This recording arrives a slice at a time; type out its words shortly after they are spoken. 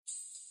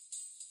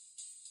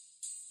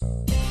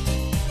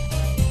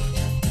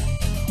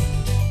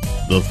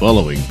The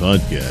following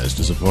podcast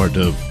is a part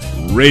of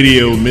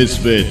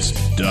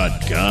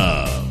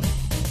RadioMisfits.com.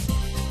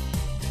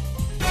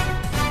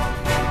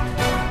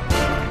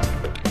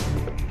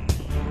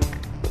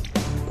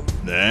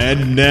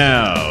 And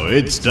now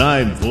it's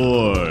time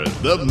for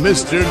the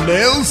Mr.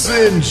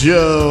 Nailsin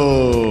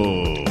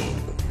Show.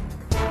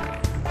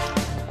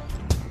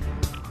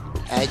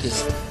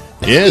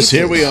 Yes,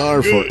 here we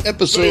are for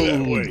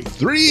episode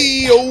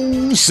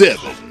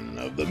 307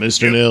 of the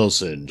Mr.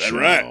 Nailsin Show.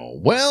 Right.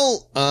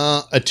 Well,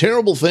 a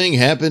terrible thing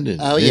happened in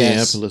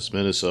Minneapolis,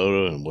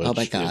 Minnesota, and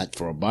which,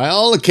 by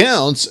all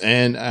accounts,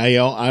 and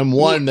I'm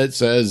one that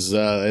says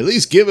at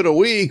least give it a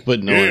week,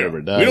 but no one ever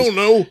does. We don't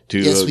know.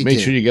 To make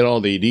sure you get all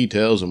the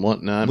details and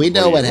whatnot. We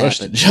know what happened.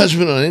 To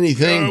judgment on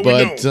anything,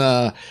 but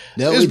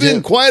there's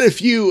been quite a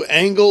few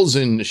angles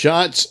and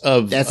shots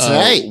of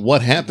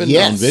what happened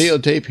on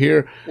videotape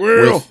here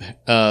with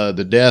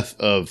the death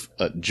of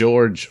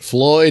George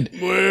Floyd.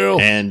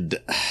 And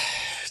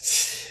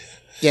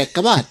yeah,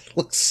 come on.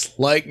 Looks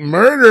like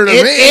murder to me.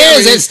 It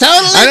is. It's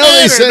totally murder. I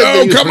know they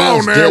said no, come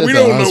on now. We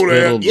don't know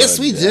that. Yes,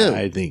 we do.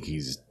 I think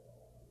he's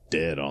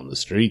dead on the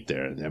street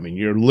there. I mean,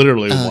 you're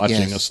literally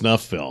watching a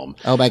snuff film.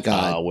 Oh, my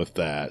God. With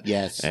that.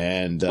 Yes.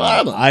 And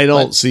I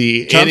don't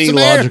see Trump's any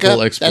America.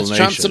 logical explanation. That's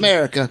Trump's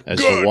America. As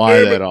to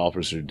why that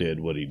officer did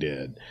what he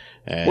did.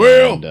 And,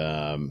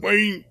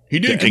 he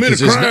did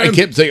commit a crime. I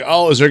kept thinking,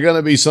 is there going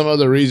to be some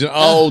other reason?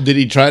 Did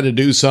he try to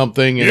do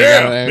something?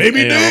 And,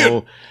 maybe he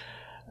did.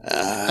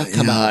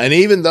 Come on. And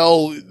even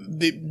though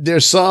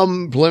there's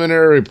some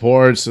preliminary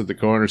reports that the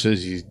coroner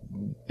says he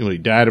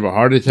died of a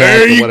heart attack.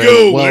 There you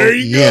go. Well, there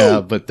you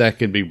go. But that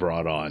can be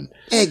brought on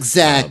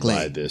exactly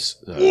by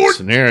this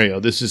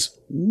scenario. This is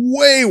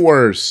way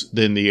worse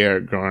than the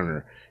Eric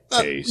Garner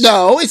case.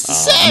 No, it's the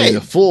same. I mean,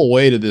 the full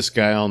weight of this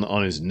guy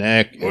on his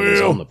neck and it's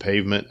on the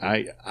pavement.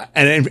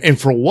 And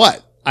for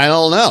what? I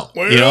don't know.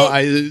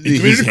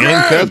 He's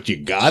handcuffed. You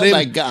got him. Oh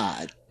my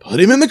God! Put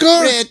him in the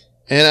car. Red.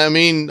 And I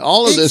mean,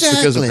 all of this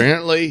because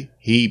apparently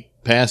he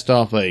passed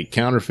off a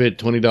counterfeit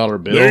 $20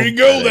 bill. There you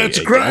go. That's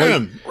a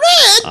crime.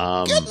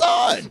 Red. Good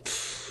Lord.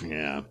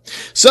 Yeah.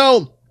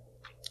 So,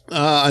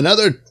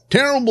 another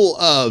terrible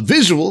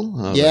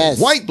visual of a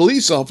white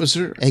police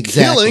officer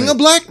killing a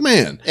black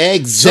man.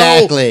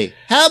 Exactly. So,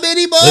 how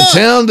many more? The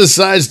town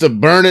decides to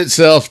burn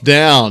itself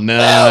down.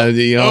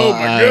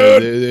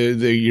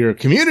 Your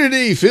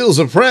community feels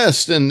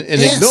oppressed and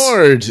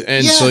ignored,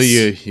 and so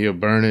you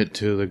burn it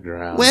to the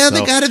ground. Well,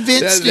 they got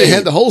evinced. They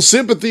had the whole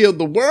sympathy of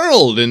the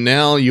world, and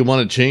now you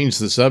want to change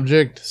the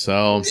subject.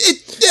 So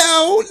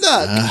no,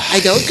 look, I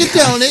don't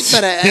condone it,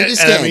 but I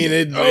understand. I mean,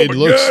 it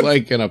looks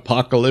like an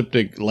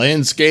apocalyptic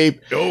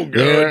landscape.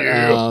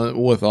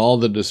 With all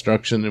the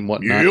destruction and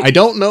whatnot. Yep. I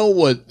don't know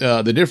what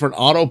the different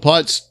auto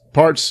parts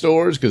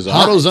stores, because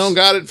AutoZone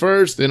got it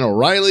first, then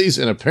O'Reilly's,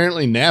 and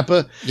apparently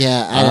Napa.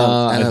 Yeah,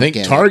 I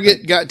think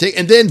Target got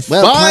taken, and then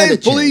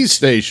 5 police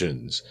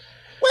stations.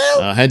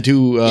 Had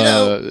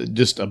to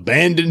just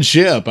abandon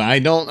ship. I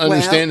don't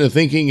understand the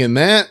thinking in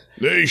that.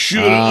 They should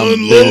have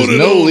unloaded. There's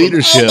no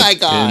leadership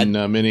in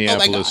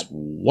Minneapolis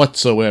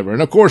whatsoever,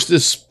 and of course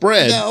this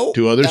spread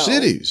to other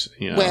cities.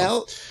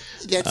 Well.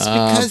 That's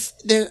because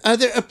there are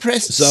other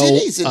oppressed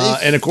cities,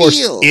 and of course,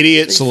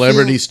 idiot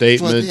celebrity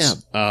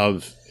statements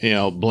of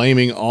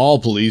blaming all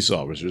police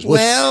officers. Which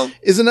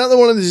is another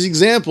one of these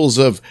examples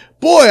of,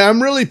 boy,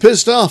 I'm really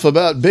pissed off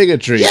about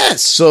bigotry.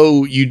 Yes,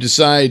 so you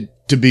decide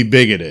to be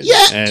bigoted,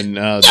 and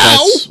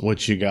that's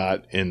what you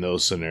got in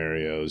those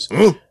scenarios.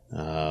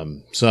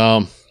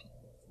 Although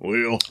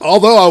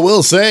I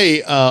will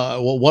say,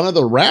 one of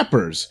the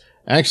rappers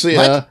actually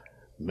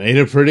made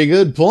a pretty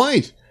good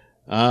point.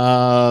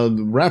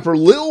 Rapper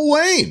Lil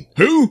Wayne,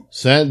 who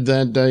said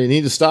that you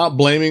need to stop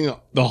blaming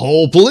the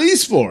whole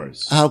police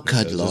force. Oh,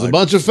 good Lord. There's a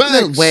bunch of facts.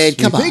 Lil Wayne,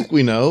 come on. We think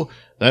we know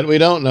that we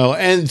don't know.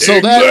 And so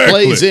that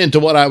plays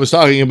into what I was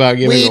talking about.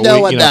 We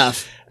know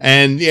enough.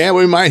 And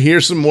we might hear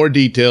some more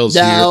details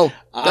here.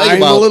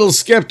 I'm a little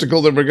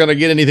skeptical that we're going to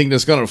get anything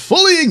that's going to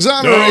fully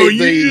exonerate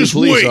the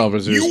police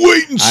officers. You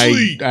wait and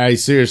see. I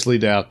seriously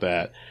doubt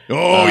that.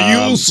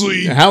 You'll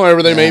see.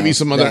 However, there may be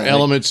some other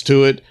elements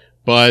to it,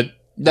 but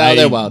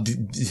there won't.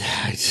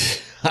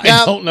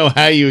 I don't know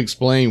how you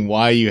explain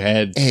why you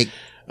had to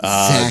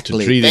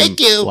treat him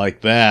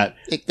like that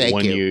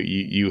when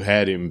you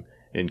had him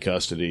in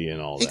custody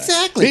and all that.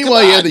 Exactly.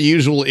 Meanwhile, you had the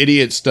usual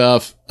idiot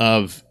stuff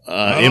of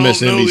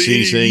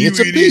MSNBC saying it's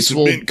a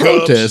peaceful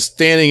protest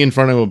standing in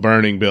front of a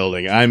burning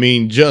building. I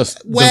mean,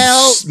 just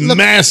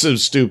massive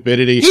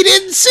stupidity. He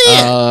didn't see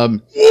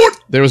it. What?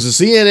 There was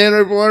a CNN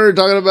reporter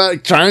talking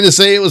about trying to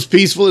say it was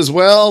peaceful as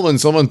well when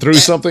someone threw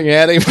something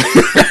at him.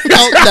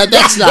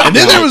 That's not. And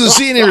then there was a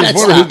CNN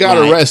reporter who got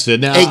arrested.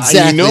 Now,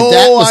 I don't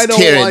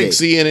like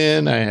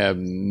CNN. I have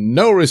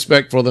no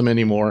respect for them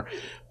anymore.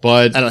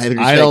 But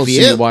I don't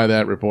see why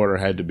that reporter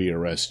had to be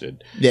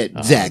arrested.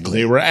 Exactly.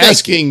 They were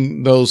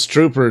asking those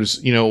troopers,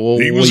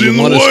 will you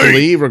want us to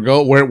leave or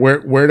go?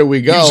 Where do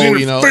we go? And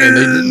they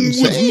didn't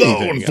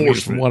say anything,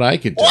 from what I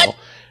could tell.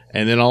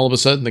 and then all of a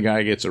sudden the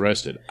guy gets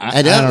arrested.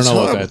 I know, don't it's know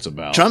what horrible. that's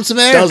about. Trump's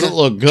America. Doesn't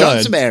look good.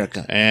 Trump's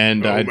America.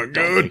 And I my don't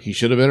God. think he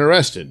should have been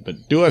arrested.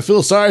 But do I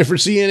feel sorry for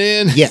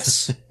CNN?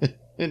 Yes.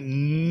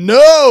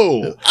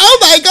 No. Oh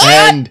my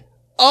God. And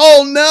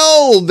oh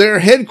no, their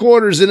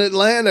headquarters in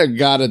Atlanta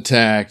got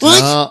attacked.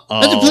 What?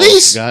 By the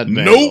police? Got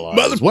Nope,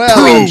 by the vandalized.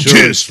 Well, I'm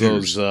sure it's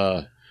protesters.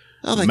 those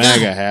Oh my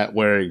MAGA God. hat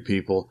wearing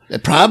people.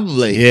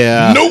 Probably.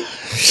 Yeah. Nope.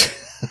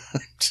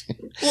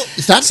 Well,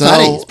 it's not So,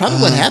 funny. It's probably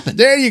what happened.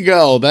 There you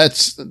go.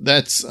 That's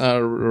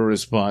a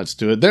response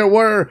to it. There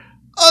were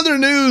other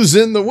news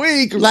in the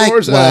week, of Like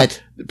course.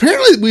 what?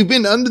 Apparently, we've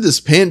been under this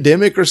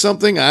pandemic or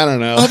something. I don't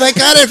know. Oh my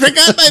God, I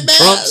forgot my mask.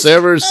 Trump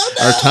severs Oh,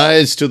 no. our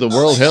ties to the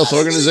World my Health God,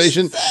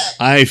 Organization. this is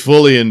I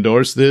fully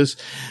endorse this.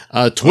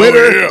 Twitter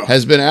Oh, yeah.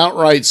 has been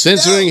outright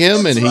censoring No,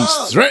 him, and that's he's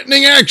wrong.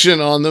 threatening action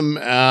on them.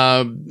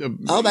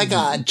 Oh my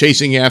God.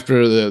 Chasing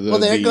after the Well,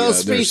 there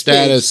goes their free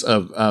status speech.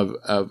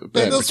 of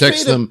There goes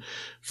protects freedom. them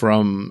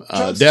from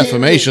Trump's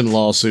defamation tyranny.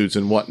 lawsuits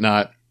and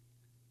whatnot.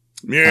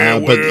 Yeah,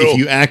 But if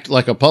you act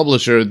like a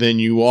publisher, then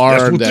you are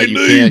That's what that they you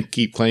do. can't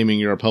keep claiming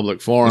you're a public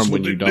forum That's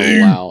when what you they don't do.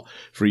 allow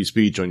free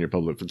speech on your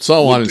public,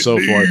 so on and they so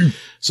do. forth.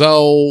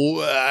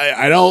 So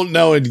I don't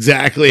know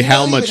exactly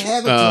how don't much even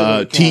have a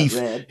Twitter account, teeth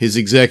Red. his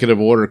executive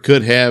order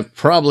could have.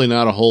 Probably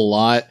not a whole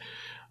lot.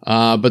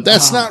 But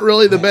that's not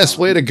really the best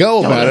way to go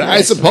about it.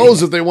 I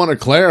suppose if they want to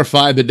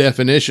clarify the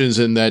definitions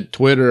and that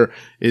Twitter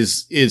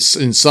is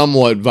in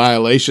somewhat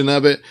violation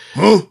of it.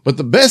 Huh? But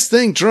the best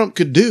thing Trump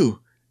could do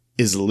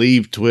is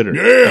leave Twitter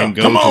Yeah, and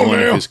go come to on one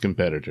now. of his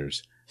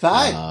competitors.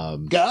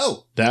 Fine.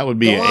 Go. That would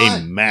be Go a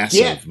on. massive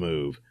Yeah.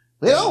 move.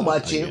 We don't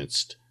want you.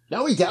 Against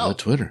No, we don't.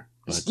 Twitter.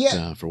 But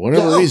Yeah. for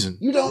whatever Go. reason,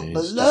 You don't he's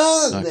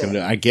belong not there.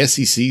 gonna- I guess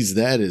he sees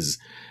that as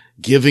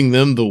giving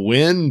them the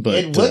win, but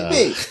It would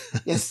be.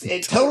 Yes,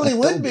 it totally I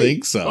would don't be.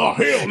 think so. Oh,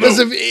 hell no. Because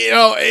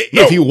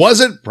if he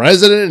wasn't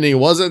president and he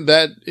wasn't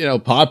that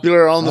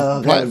popular on the Oh, that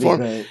would be platform,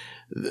 great.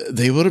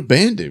 they would have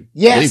banned him.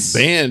 Yes.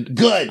 They banned.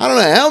 Good. I don't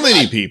know how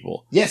many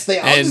people. Yes, they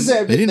all And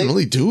deserved they it. didn't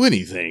really do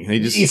anything. They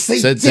just Yes, they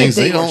said did. things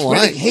they were don't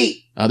spreading like. hate.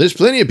 There's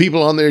plenty of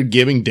people on there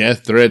giving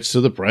death threats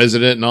to the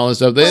president and all this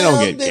stuff. They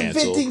don't get they're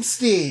canceled. venting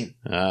steam.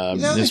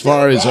 As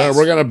far as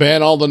we're going to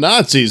ban all the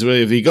Nazis,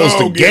 if he goes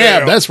Oh, to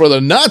Gab, yeah. that's where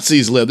the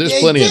Nazis live. There's They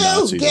plenty do. of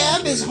Nazis. on Gab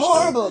Twitter is still.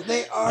 horrible.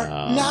 They are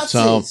Nazis.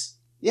 so-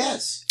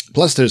 Yes.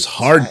 Plus, there's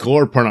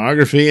hardcore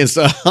pornography and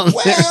stuff on there.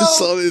 Well,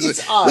 So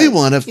it's art, we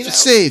want a you know.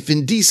 safe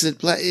and decent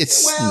place.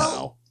 It's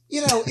Well,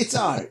 it's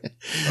art.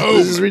 Oh,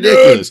 this is my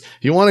ridiculous. If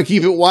you want to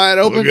keep it wide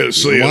God. open, I gotta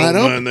say, I wide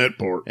don't open. mind that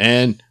part.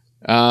 And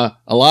a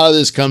lot of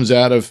this comes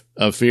out of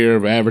fear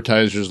of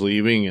advertisers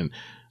leaving and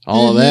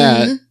all of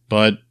that.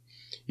 But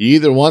you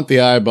either want the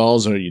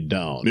eyeballs or you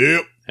don't.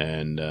 Yep.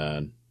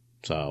 And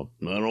so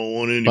I don't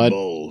want any But-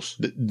 balls.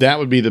 that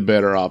would be the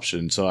better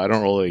option. So I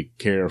don't really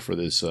care for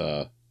this,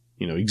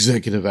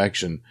 executive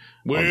action.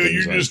 on Well, things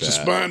you're like just a that.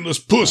 spineless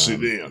pussy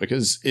then.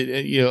 Because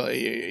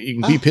you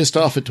can be pissed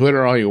off at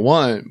Twitter all you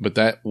want, but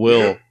that will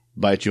Yeah.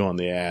 bite you on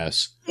the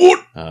ass What?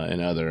 in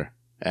other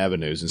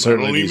avenues. And I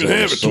certainly don't these even are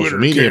have a social Twitter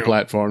media account.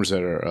 platforms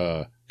that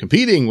are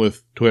competing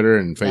with Twitter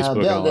and Facebook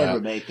and They'll all never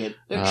that. make it.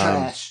 They're Um,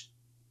 trash.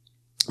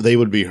 They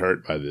would be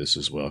hurt by this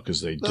as well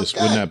because they just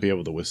would Okay. not be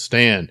able to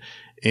withstand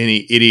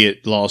any idiot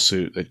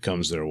lawsuit that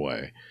comes their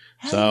way.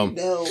 How do you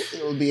know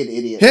it will be an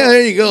idiot? Yeah,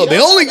 there you go. The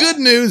don't only know that.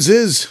 good news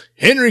is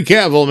Henry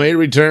Cavill may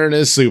return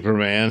as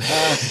Superman.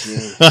 Oh,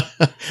 gee.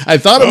 I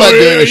thought about Oh,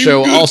 yeah, doing a you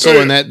show good also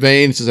there. in that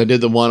vein since I did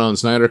the one on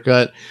Snyder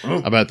Cut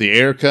Huh? about the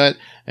air cut,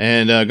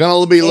 and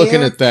gonna be looking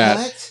Air at that.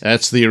 cut?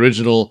 That's the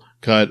original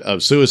cut of I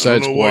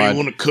Suicide don't know why Squad, you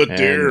want to cut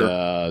there.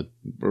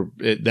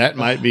 and that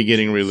might be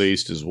getting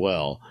released as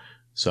well.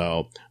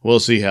 So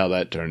we'll see how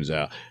that turns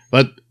out.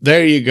 But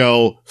there you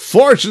go.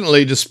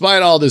 Fortunately,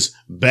 despite all this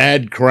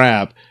bad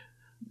crap,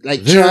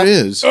 Like there Trump?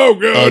 is Oh,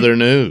 God. other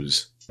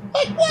news.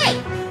 Like what?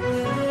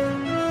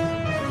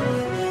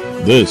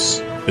 This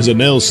is a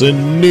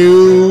Nailsin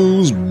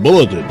News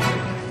Bulletin.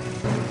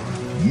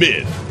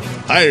 Men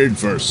hired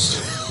for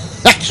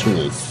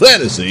sexual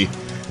fantasy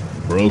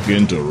broke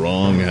into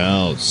wrong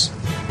house.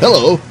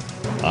 Hello,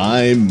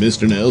 I'm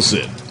Mr.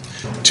 Nailsin.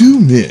 Two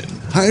men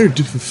hired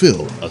to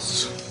fulfill a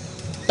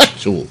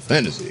sexual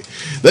fantasy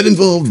that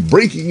involved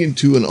breaking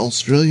into an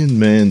Australian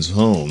man's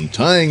home,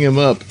 tying him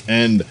up,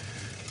 and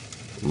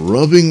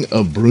rubbing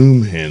a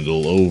broom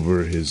handle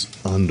over his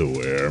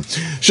underwear,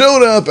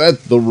 showed up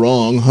at the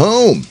wrong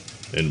home,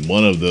 and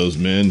one of those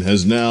men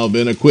has now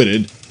been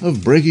acquitted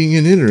of breaking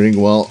and entering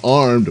while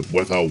armed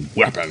with a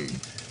weapon.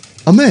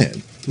 A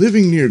man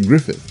living near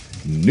Griffith,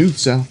 New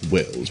South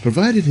Wales,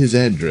 provided his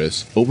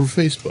address over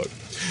Facebook,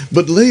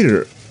 but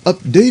later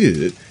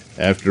updated it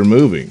after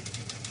moving.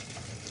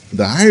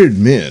 The hired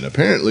men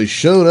apparently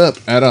showed up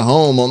at a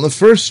home on the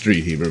first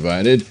street he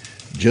provided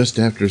just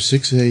after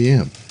 6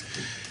 a.m.,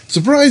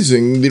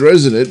 surprising the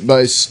resident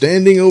by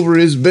standing over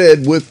his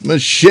bed with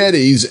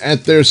machetes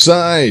at their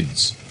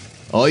sides.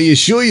 "Are you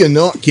sure you're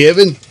not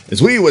Kevin?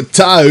 As we were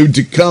told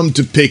to come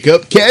to pick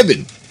up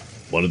Kevin,"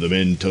 one of the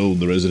men told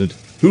the resident,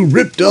 who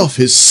ripped off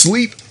his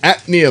sleep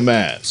apnea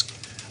mask.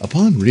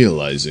 Upon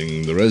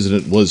realizing the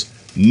resident was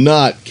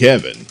not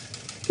Kevin,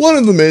 one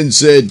of the men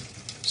said,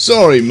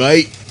 "Sorry,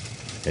 mate,"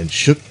 and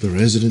shook the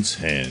resident's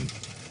hand.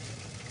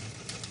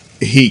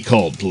 He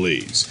called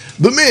police.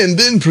 The men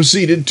then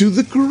proceeded to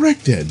the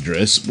correct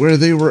address where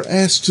they were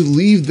asked to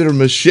leave their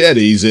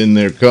machetes in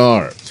their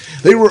car.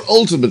 They were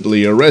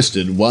ultimately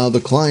arrested while the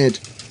client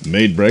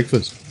made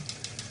breakfast.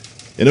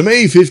 In a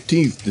May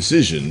 15th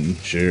decision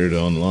shared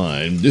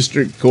online,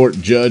 District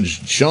Court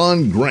Judge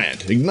Sean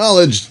Grant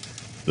acknowledged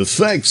the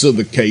facts of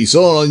the case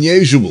are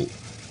unusual,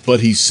 but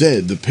he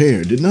said the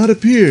pair did not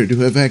appear to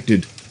have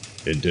acted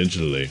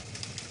intentionally.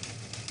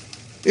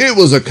 It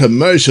was a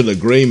commercial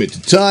agreement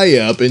to tie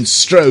up and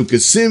stroke a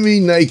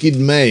semi-naked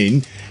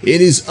man in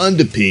his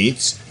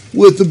underpants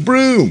with a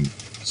broom,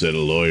 said a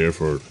lawyer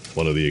for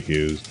one of the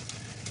accused,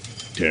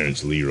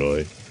 Terrence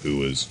Leroy, who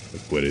was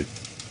acquitted.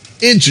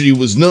 Entry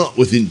was not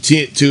with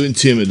intent to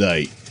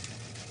intimidate.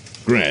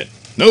 Grant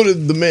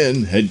noted the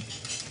men had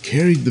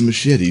carried the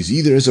machetes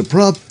either as a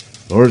prop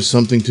or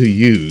something to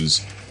use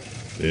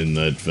in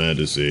that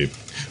fantasy,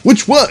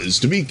 which was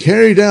to be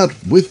carried out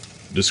with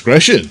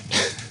discretion.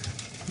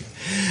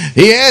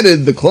 He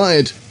added the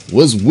client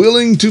was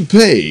willing to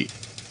pay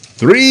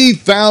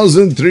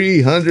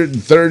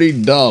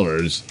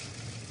 $3,330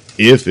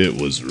 if it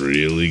was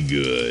really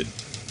good.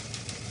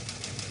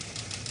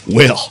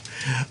 Well,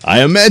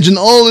 I imagine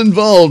all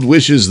involved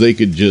wishes they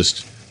could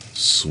just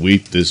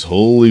sweep this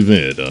whole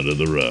event under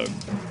the rug.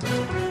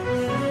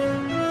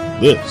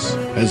 This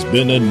has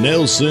been a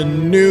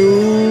Nailsin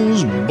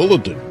News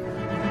Bulletin.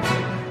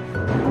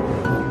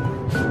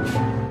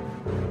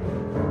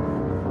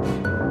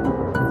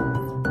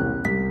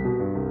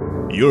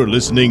 You're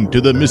listening to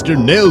the Mr.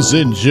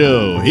 Nailsin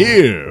Show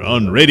here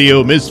on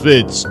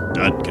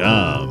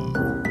RadioMisfits.com.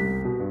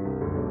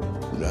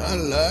 I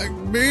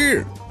like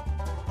beer.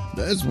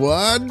 That's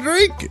why I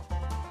drink it.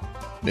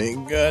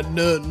 Ain't got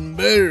nothing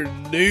better to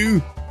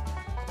do.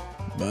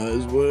 Might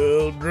as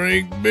well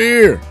drink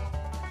beer.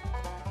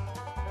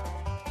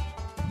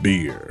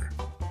 Beer.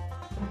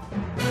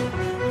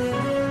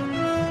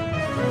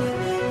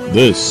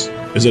 This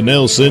is a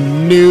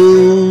Nailsin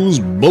News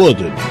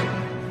Bulletin.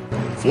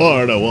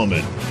 Florida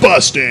woman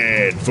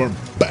busted for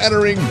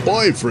battering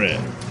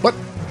boyfriend, but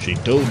she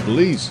told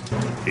police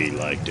he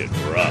liked it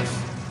rough.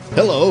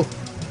 Hello,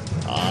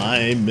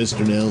 I'm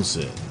Mr.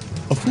 Nailsin.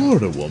 A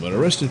Florida woman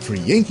arrested for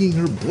yanking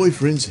her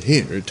boyfriend's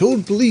hair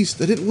told police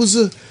that it was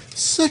a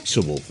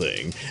sexual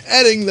thing,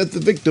 adding that the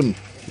victim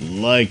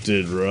liked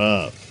it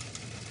rough.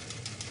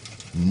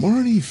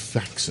 Marnie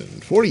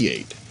Faxon,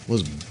 48,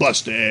 was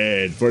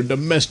busted for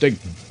domestic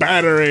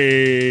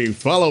battery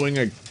following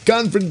a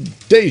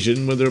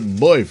confrontation with her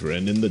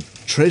boyfriend in the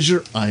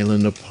Treasure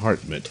Island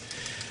apartment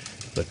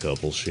the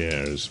couple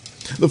shares.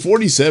 The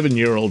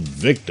 47-year-old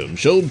victim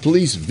showed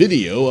police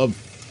video of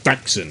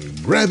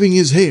Faxon grabbing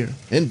his hair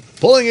and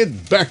pulling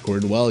it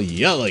backward while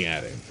yelling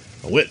at him.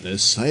 A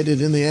witness cited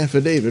in the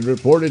affidavit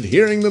reported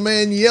hearing the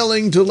man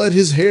yelling to let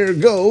his hair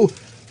go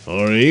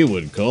or he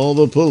would call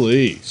the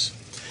police.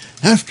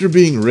 After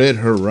being read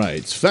her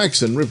rights,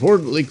 Faxon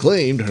reportedly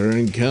claimed her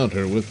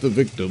encounter with the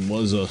victim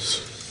was a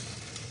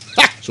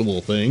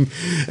sexual thing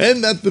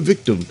and that the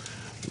victim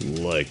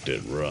liked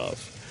it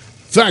rough.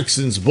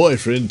 Faxon's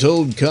boyfriend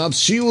told cops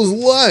she was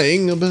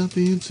lying about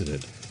the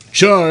incident.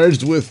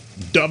 Charged with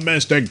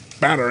domestic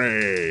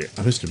battery,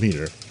 a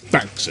misdemeanor,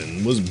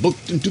 Faxon was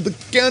booked into the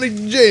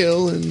county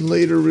jail and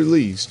later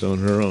released on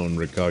her own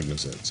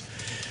recognizance.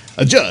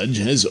 A judge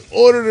has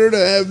ordered her to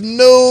have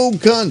no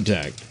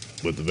contact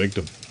with the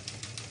victim.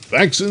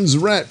 Faxon's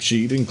rap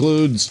sheet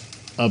includes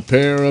a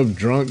pair of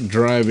drunk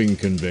driving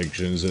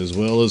convictions as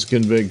well as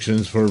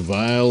convictions for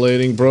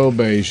violating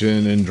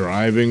probation and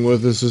driving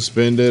with a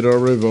suspended or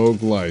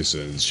revoked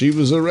license. She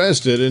was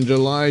arrested in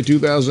July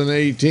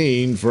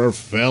 2018 for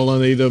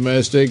felony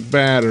domestic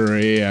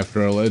battery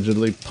after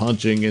allegedly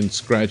punching and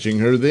scratching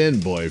her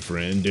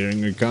then-boyfriend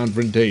during a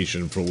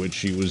confrontation for which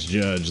she was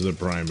judged the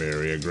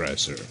primary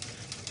aggressor.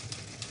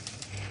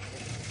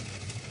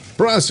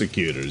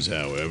 Prosecutors,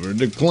 however,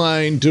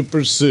 declined to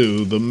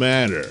pursue the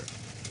matter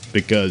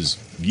because,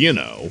 you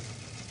know,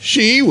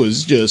 she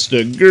was just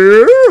a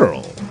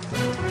girl.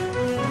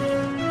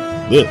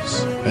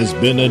 This has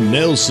been a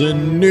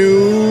Nailsin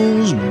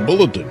News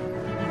Bulletin.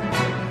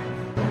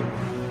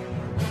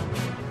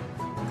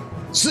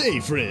 Say,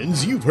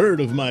 friends, you've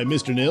heard of my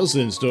Mr.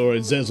 Nailsin store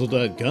at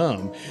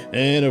Zenzel.com,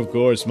 and of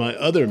course my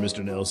other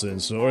Mr. Nailsin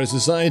store at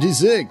Society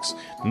 6.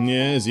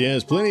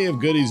 Yes, plenty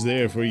of goodies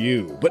there for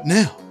you. But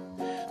now,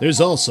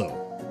 there's also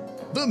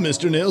the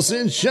Mr.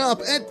 Nailsin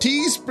shop at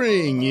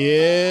Teespring.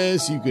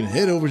 Yes, you can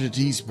head over to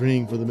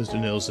Teespring for the Mr.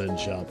 Nailsin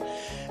shop.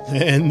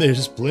 And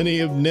there's plenty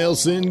of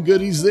Nailsin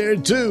goodies there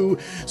too.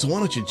 So why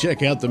don't you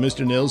check out the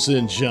Mr.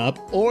 Nailsin shop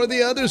or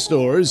the other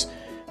stores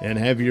and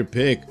have your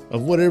pick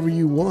of whatever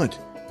you want.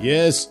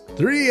 Yes,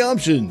 3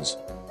 options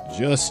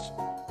just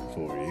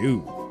for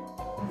you.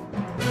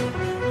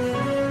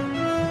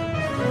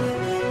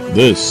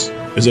 This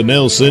is a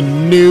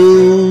Nailsin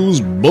News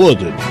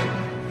Bulletin.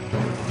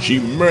 She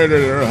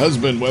murdered her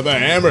husband with a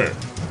hammer.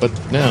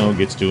 but now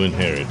gets to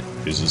inherit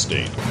his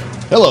estate.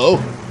 Hello,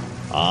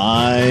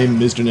 I'm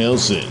Mr.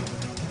 Nailsin.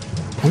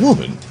 A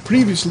woman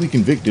previously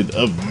convicted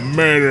of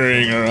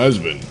murdering her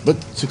husband, but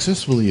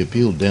successfully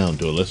appealed down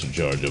to a lesser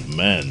charge of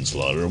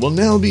manslaughter, will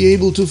now be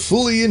able to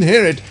fully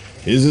inherit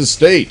his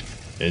estate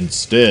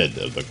instead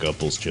of the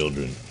couple's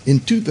children. In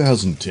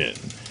 2010,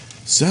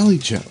 Sally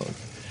Challock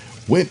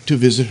went to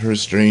visit her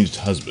estranged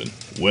husband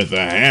with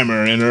a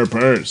hammer in her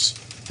purse.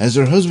 As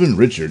her husband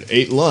Richard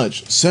ate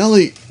lunch,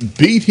 Sally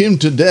beat him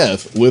to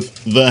death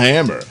with the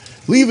hammer,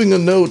 leaving a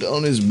note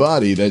on his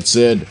body that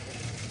said,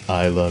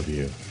 "I love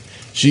you."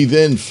 She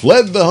then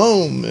fled the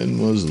home and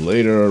was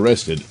later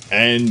arrested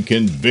and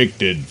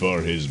convicted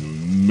for his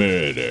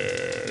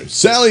murder.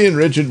 Sally and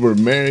Richard were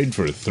married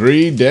for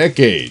 3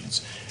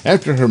 decades.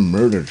 After her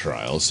murder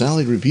trial,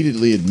 Sally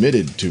repeatedly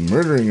admitted to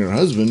murdering her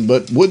husband,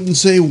 but wouldn't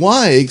say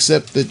why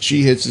except that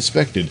she had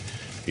suspected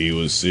he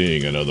was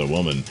seeing another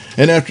woman,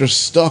 and after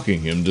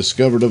stalking him,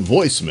 discovered a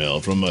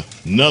voicemail from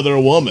another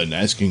woman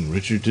asking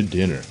Richard to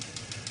dinner.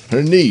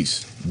 Her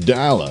niece,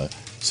 Dalla,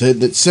 said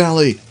that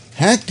Sally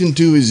hacked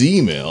into his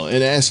email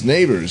and asked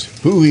neighbors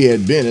who he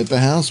had been at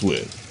the house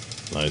with.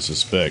 "I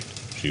suspect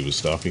she was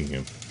stalking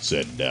him,"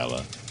 said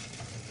Dalla.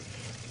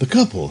 The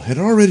couple had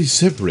already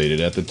separated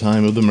at the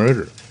time of the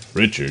murder.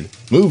 Richard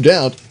moved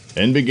out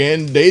and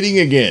began dating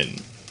again,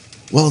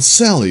 while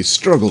Sally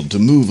struggled to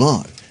move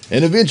on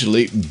and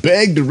eventually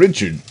begged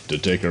Richard to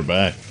take her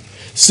back.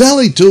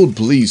 Sally told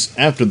police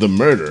after the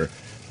murder,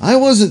 "I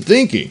wasn't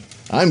thinking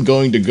I'm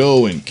going to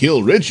go and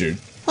kill Richard.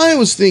 I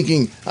was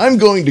thinking I'm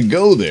going to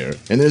go there,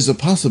 and there's a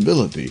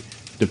possibility,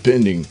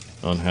 depending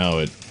on how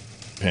it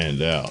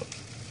panned out."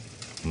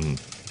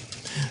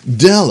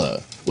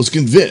 Della was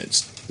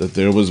convinced that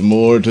there was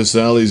more to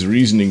Sally's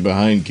reasoning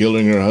behind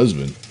killing her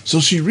husband, so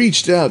she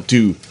reached out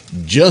to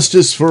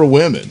Justice for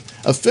Women,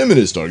 a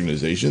feminist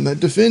organization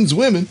that defends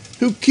women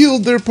who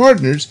killed their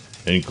partners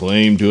and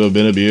claim to have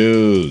been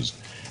abused.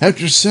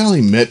 After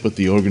Sally met with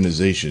the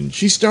organization,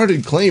 she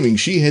started claiming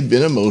she had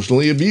been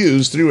emotionally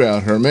abused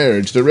throughout her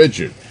marriage to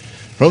Richard.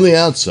 From the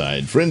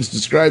outside, friends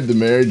described the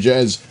marriage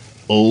as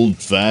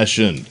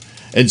old-fashioned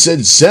and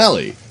said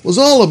Sally was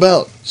all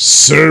about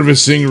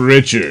servicing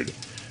Richard.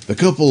 The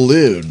couple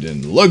lived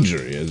in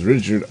luxury as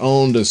Richard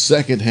owned a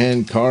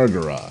second-hand car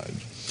garage.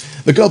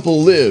 The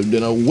couple lived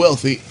in a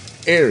wealthy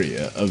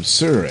area of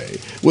Surrey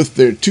with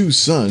their 2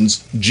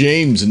 sons,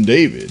 James and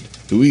David,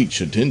 who each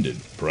attended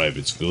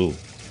private school.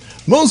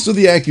 Most of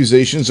the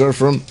accusations are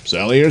from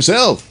Sally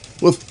herself,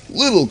 with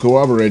little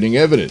corroborating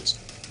evidence.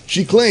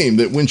 She claimed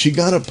that when she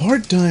got a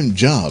part-time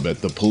job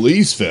at the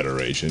Police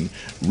Federation,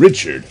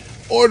 Richard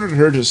ordered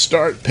her to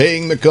start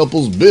paying the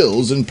couple's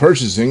bills and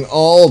purchasing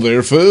all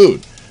their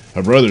food.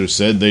 Her brothers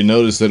said they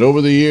noticed that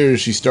over the years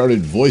she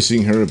started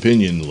voicing her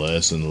opinion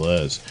less and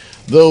less,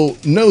 though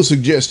no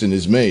suggestion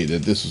is made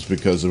that this was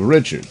because of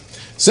Richard.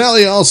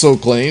 Sally also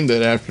claimed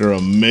that after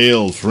a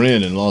male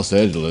friend in Los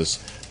Angeles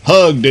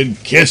hugged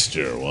and kissed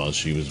her while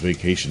she was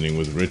vacationing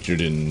with Richard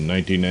in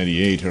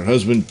 1998, her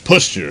husband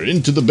pushed her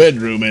into the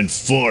bedroom and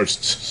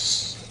forced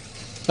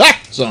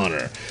sex on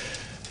her.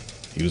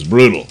 He was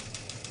brutal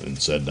and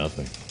said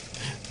nothing.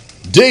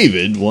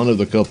 David, one of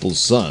the couple's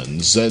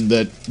sons, said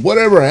that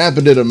whatever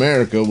happened in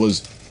America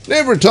was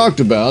never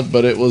talked about,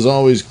 but it was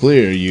always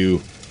clear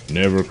you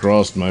never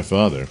crossed my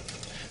father.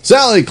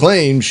 Sally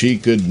claimed she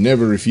could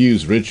never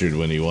refuse Richard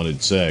when he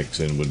wanted sex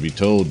and would be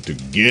told to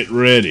get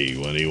ready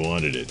when he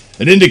wanted it,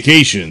 an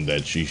indication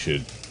that she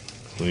should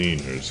clean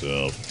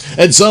herself.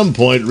 At some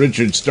point,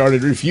 Richard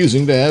started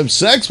refusing to have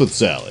sex with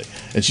Sally,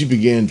 and she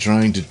began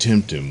trying to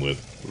tempt him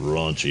with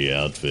raunchy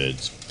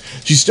outfits.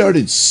 She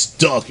started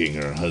stalking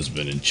her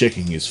husband and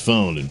checking his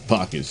phone and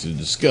pockets to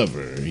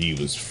discover he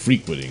was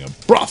frequenting a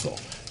brothel,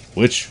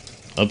 which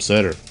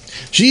upset her.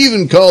 She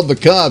even called the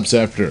cops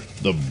after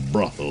the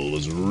brothel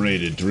was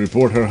raided to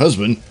report her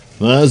husband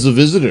as a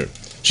visitor.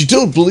 She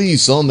told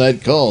police on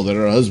that call that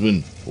her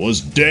husband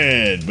was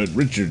dead, but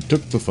Richard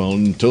took the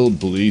phone and told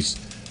police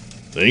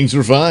things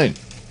were fine.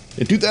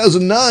 In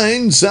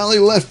 2009, Sally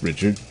left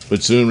Richard,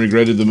 but soon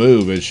regretted the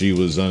move as she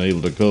was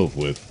unable to cope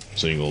with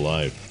single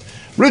life.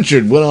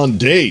 Richard went on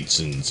dates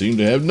and seemed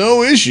to have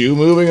no issue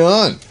moving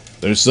on.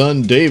 Their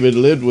son David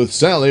lived with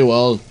Sally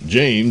while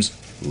James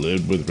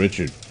lived with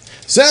Richard.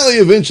 Sally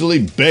eventually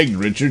begged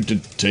Richard to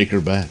take her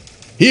back.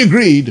 He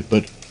agreed,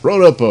 but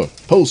wrote up a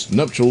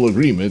post-nuptial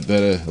agreement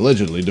that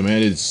allegedly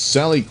demanded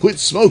Sally quit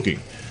smoking,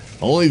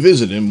 only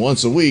visit him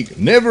once a week,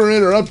 never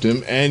interrupt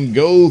him, and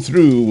go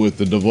through with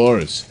the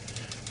divorce.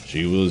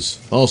 She was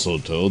also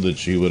told that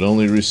she would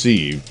only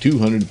receive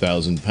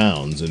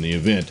 £200,000 in the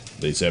event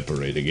they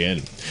separate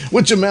again,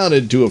 which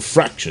amounted to a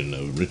fraction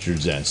of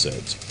Richard's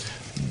assets.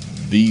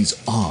 These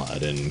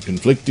odd and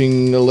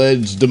conflicting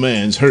alleged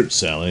demands hurt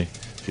Sally,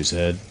 she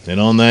said, and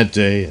on that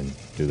day in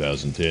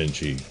 2010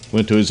 she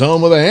went to his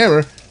home with a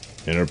hammer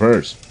in her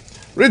purse.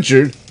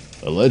 Richard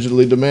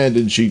allegedly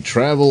demanded she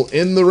travel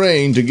in the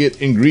rain to get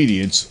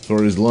ingredients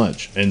for his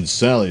lunch, and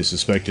Sally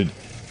suspected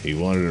he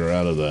wanted her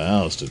out of the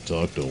house to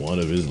talk to one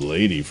of his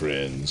lady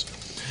friends.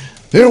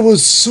 There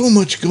was so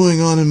much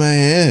going on in my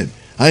head.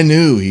 I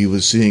knew he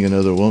was seeing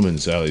another woman,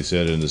 Sally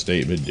said in a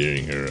statement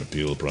during her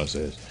appeal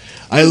process.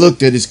 I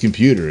looked at his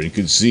computer and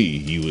could see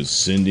he was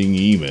sending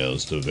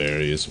emails to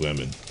various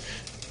women.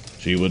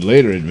 She would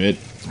later admit,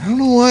 I don't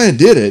know why I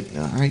did it.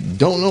 I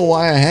don't know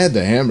why I had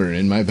the hammer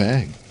in my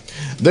bag.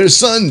 Their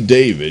son,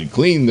 David,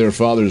 cleaned their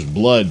father's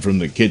blood from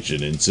the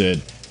kitchen and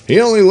said he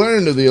only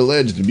learned of the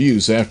alleged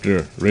abuse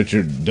after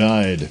Richard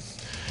died.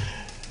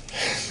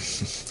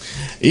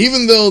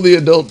 Even though the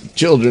adult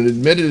children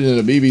admitted in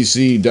a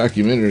BBC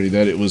documentary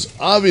that it was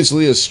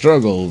obviously a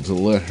struggle to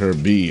let her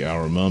be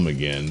our mom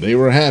again, they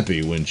were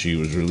happy when she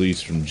was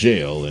released from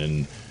jail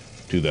in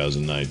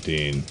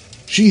 2019.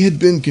 She had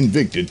been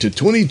convicted to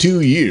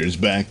 22 years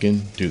back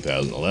in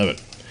 2011.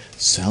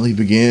 Sally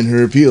began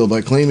her appeal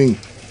by claiming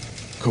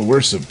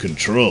coercive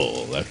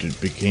control after it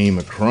became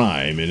a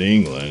crime in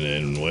England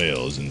and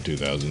Wales in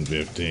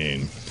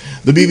 2015.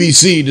 The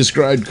BBC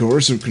described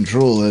coercive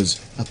control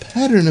as a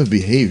pattern of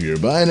behavior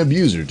by an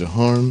abuser to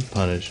harm,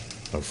 punish,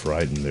 or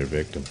frighten their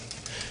victim.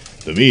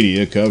 The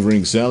media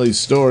covering Sally's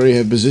story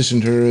have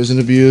positioned her as an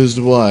abused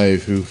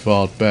wife who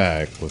fought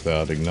back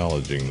without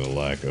acknowledging the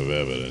lack of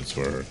evidence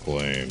for her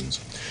claims.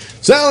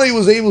 Sally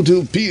was able to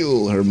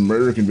appeal her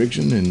murder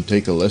conviction and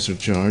take a lesser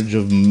charge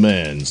of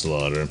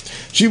manslaughter.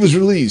 She was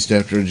released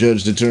after a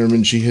judge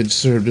determined she had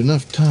served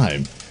enough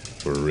time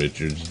for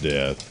Richard's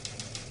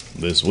death.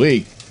 This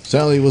week,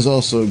 Sally was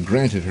also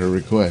granted her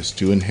request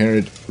to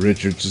inherit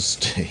Richard's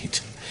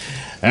estate,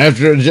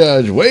 after a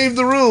judge waived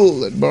the rule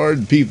that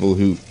barred people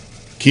who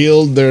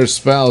killed their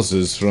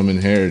spouses from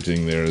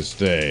inheriting their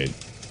estate.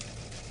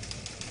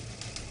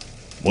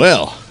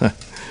 Well,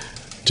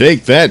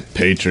 take that,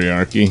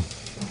 patriarchy.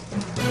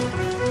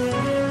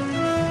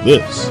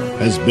 This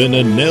has been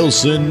a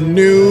Nailsin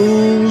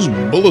News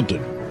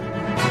Bulletin.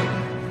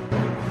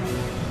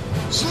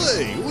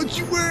 Say, what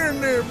you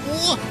wearing there,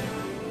 boy?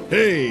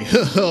 Hey,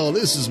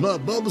 this is my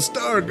Bubba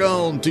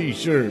Stargone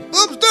t-shirt.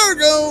 Bubba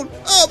Stargone?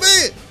 Oh,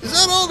 man, is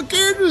that all the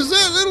characters? Is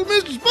that Little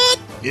Mr. Spot?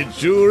 It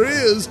sure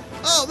is.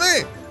 Oh,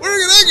 man, where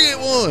can I get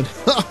one?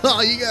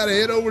 You gotta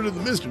head over to the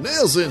Mr.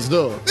 Nailsin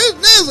store. Mr.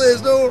 Nailsin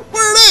store?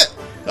 Where that?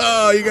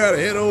 Oh, you gotta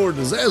head over to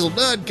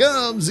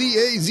Zazzle.com,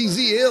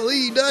 Zazzle.com,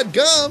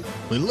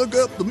 and look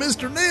up the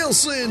Mr.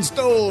 Nailsin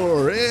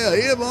store.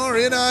 Yeah,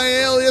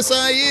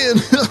 MRNILSIN.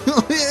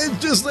 It's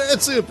just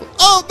that simple.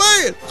 Oh,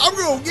 man, I'm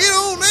gonna get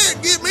on that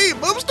and get me a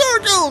Bubba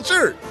Stargone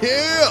shirt.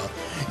 Yeah,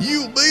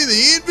 you'll be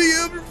the envy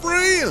of your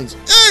friends.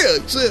 Yeah,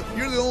 except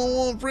you're the only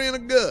one friend I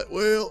got.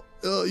 Well,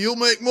 you'll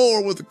make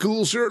more with a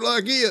cool shirt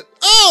like it.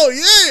 Oh,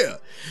 yeah!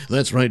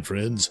 That's right,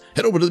 friends.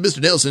 Head over to the Mr.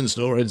 Nailsin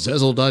store at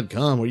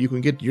Zazzle.com where you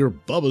can get your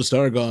Bubba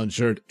Stargone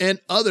shirt and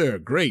other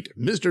great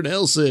Mr.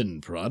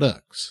 Nailsin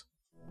products.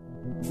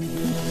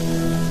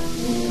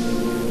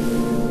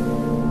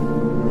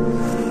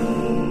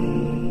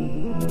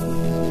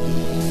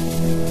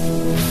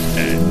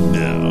 And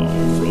now,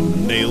 from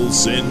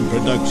Nailsin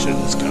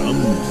Productions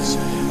comes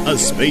a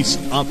space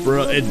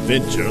opera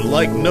adventure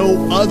like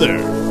no other.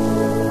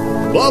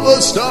 Bubba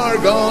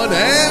Stargone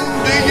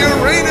and the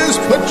Uranus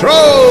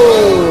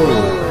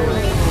Patrol!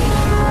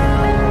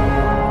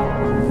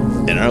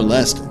 In our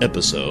last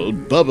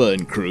episode, Bubba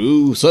and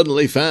crew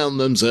suddenly found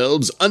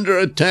themselves under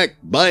attack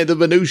by the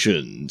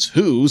Venusians,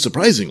 who,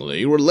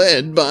 surprisingly, were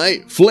led by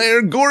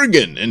Flare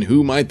Gorgon. And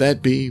who might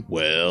that be?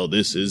 Well,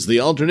 this is the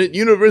alternate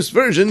universe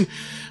version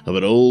of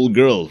an old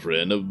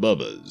girlfriend of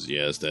Bubba's.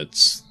 Yes,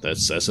 that's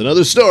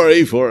another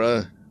story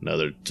for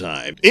another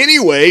time.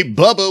 Anyway,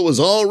 Bubba was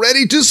all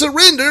ready to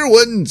surrender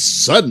when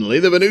suddenly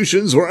the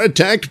Venusians were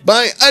attacked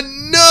by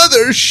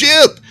another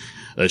ship.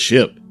 A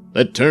ship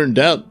that turned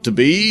out to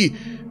be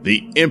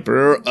the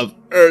Emperor of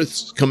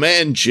Earth's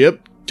command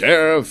ship,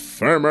 Terra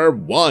Firma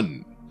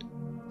 1.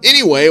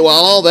 Anyway,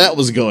 while all that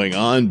was going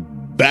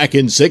on, back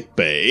in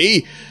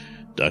sickbay,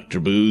 Dr.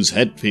 Booze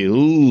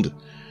Hatfield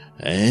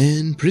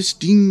and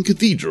Pristine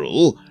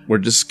Cathedral were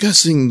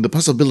discussing the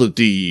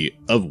possibility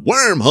of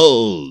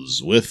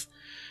wormholes with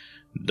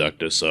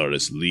Dr.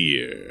 Saurus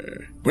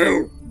Leer.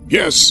 Well,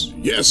 yes,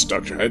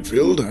 Dr.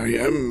 Hatfield, I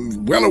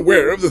am well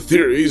aware of the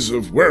theories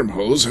of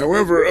wormholes.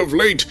 However, of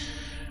late,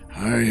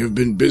 I have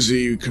been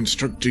busy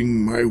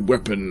constructing my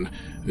weapon,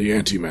 the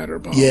antimatter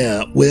bomb.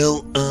 Yeah,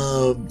 well,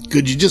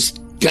 could you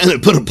just kind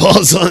of put a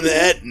pause on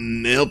that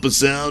and help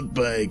us out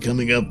by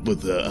coming up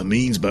with a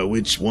means by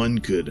which one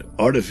could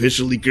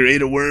artificially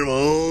create a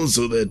wormhole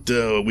so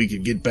that we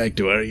could get back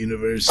to our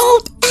universe?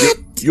 Oh,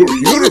 Your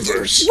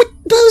universe? What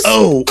Booze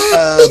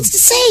means to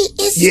say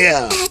is...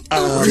 Yeah.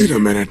 Wait a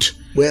minute.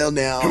 Well,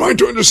 now... Am I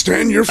to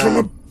understand you're from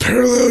a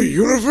parallel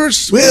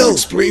universe? Well... That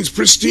explains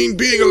Pristine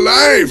being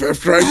alive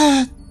after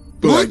I...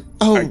 what?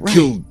 I Right.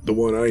 killed the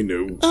one I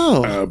knew.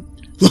 Oh.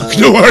 Look,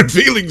 no hard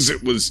feelings.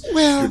 It was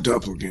Well... your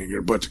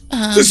doppelganger, but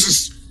this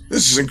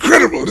is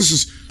incredible. This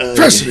is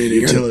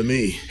fascinating. You're telling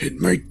me. It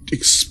might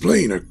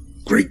explain a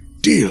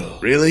great deal.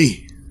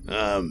 Really?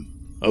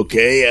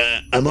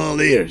 Okay, I'm all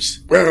ears.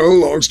 Well,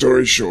 long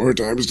story short,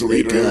 I was the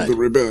leader God. of the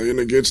rebellion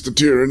against the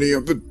tyranny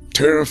of the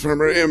terra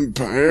firma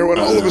empire when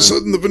all of a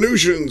sudden the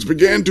Venusians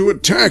began to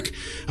attack.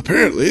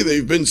 Apparently,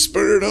 they've been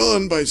spurred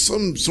on by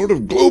some sort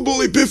of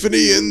global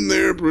epiphany in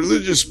their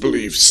religious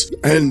beliefs.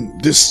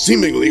 And this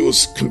seemingly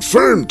was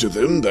confirmed to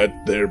them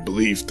that their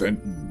belief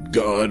that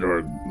God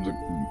or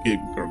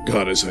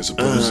goddess, I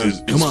suppose, is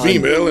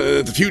female, and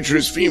that the future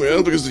is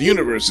female because the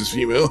universe is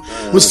female,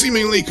 was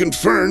seemingly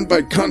confirmed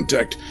by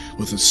contact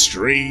with a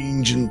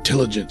strange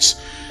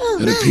intelligence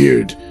that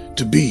appeared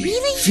to be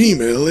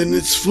female in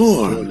its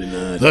form.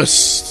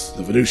 Thus,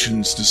 the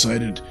Venusians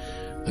decided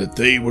that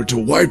they were to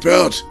wipe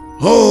out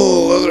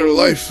all other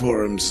life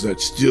forms that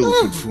still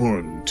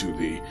conform to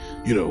the,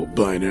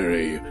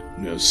 binary,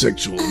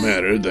 sexual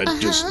matter that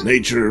just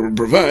nature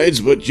provides,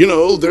 but,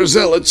 they're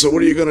zealots, so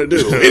what are you gonna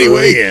do?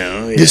 Anyway,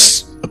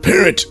 this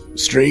apparent,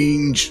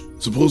 strange,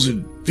 supposed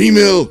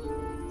female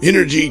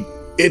energy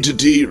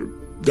entity, or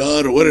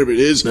god, or whatever it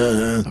is,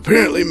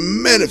 apparently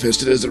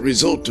manifested as a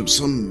result of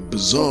some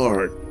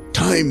bizarre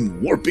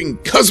time-warping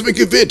cosmic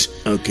event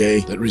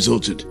that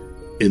resulted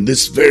in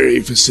this very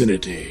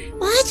vicinity.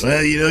 What?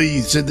 Well,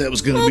 you said that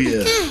was going to be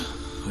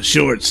a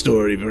short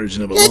story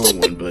version of a long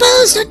one, but...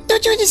 Buzz,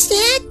 don't you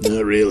understand?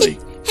 Not really.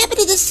 It happened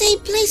in the same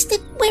place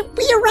where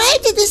we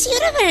arrived in this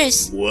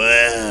universe.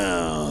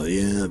 Wow,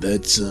 yeah,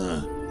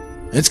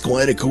 that's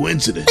quite a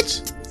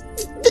coincidence.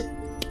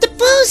 The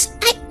Buzz,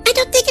 I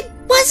don't think it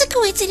was a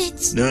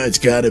coincidence. No, it's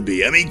gotta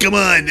be. I mean, come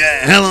on,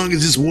 how long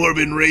has this war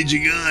been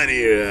raging on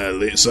here,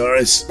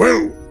 Saurus?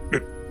 Well,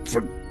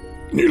 for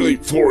nearly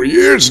 4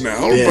 years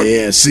now.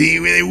 Yeah, see,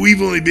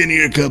 we've only been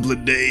here a couple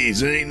of days.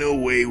 There ain't no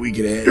way we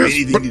could have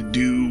anything to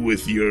do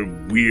with your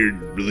weird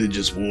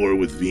religious war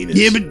with Venus.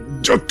 Yeah,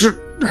 but Dr.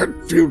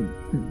 Hatfield,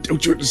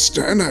 don't you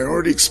understand? I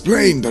already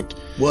explained that...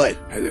 What?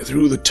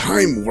 Through the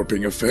time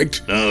warping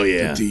effect. Oh,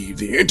 yeah.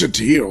 The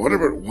entity, or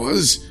whatever it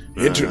was,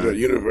 entered the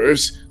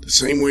universe the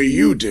same way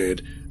you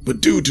did,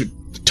 but due to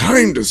the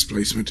time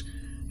displacement,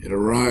 it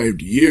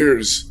arrived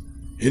years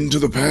into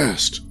the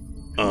past.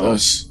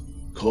 Thus,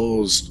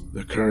 caused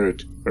the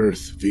current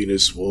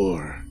Earth-Venus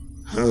war.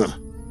 Huh.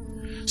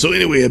 So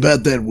anyway,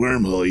 about that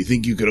wormhole, you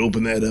think you could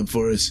open that up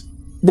for us?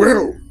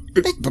 Well,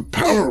 the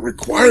power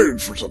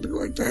required for something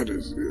like that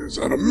is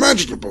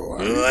unimaginable.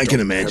 I can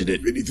imagine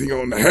it. Anything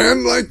on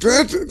hand like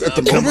that at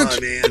the come moment?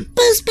 on, man.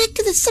 Buzz, back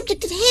to the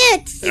subject at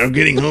hand. Our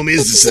getting home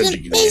is the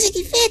subject at hand. This is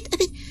an amazing event. I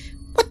mean,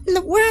 what in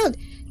the world?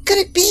 Could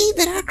it be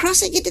that our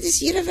crossing into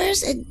this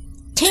universe and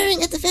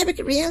tearing at the fabric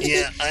of reality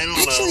I don't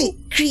actually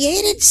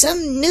created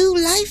some new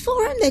life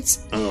form that's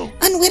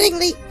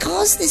unwittingly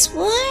caused this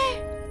war?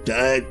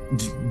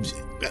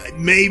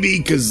 Maybe,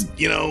 because,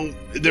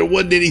 there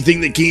wasn't anything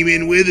that came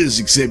in with us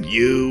except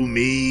you,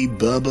 me,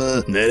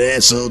 Bubba, and that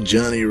asshole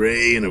Johnny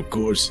Ray, and of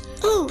course,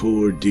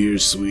 poor dear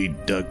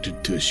sweet Dr.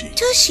 Tushy.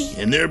 Tushy?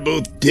 And they're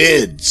both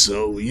dead,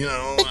 so,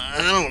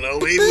 I don't know,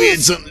 maybe we had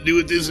something to do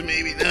with this and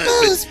maybe not.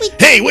 But,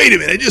 hey, wait a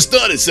minute, I just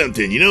thought of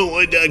something. You know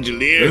what, Dr.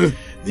 Leer?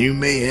 You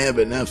may have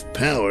enough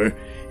power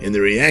in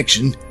the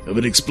reaction of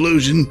an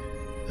explosion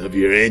of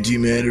your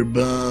antimatter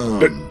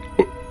bomb.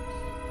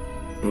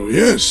 Oh,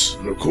 yes,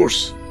 and of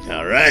course.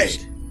 All right.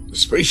 The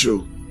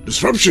spatial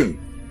disruption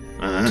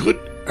could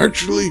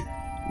actually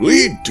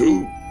lead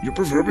to your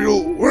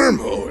proverbial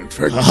wormhole. In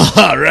fact,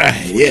 all right,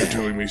 what you're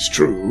telling me is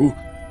true.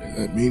 And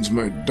that means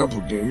my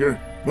doppelganger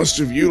must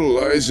have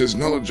utilized his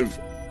knowledge of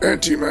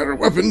antimatter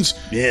weapons.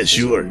 Yeah,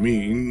 sure. As a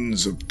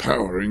means of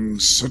powering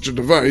such a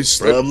device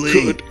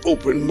Probably. that could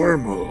open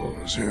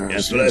wormholes.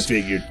 That's what I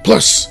figured.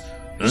 Plus,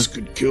 this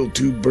could kill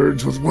two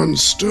birds with one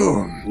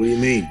stone. What do you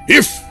mean?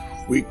 If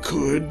we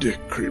could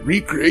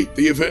recreate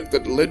the event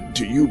that led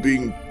to you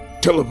being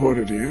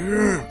teleported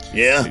here,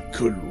 it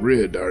could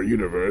rid our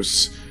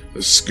universe,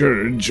 the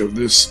scourge of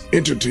this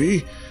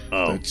entity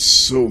that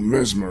so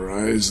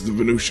mesmerized the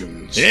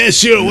Venusians. Yeah,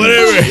 sure,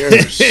 whatever.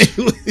 Yes.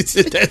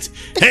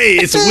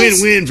 It's a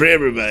win-win for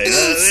everybody.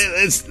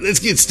 Let's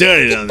get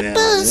started on that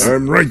one.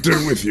 I'm right there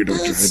with you,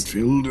 Dr.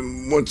 Hatfield,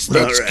 and once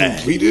that's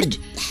completed,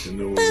 and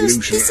the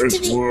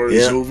Venusian-Earth war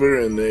is over,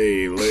 and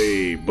they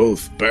lay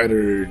both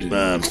battered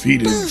and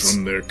defeated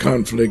from their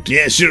conflict,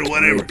 yeah, sure,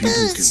 whatever. people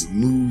can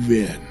move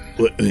in.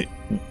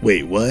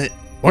 Wait, what?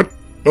 What?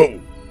 Oh,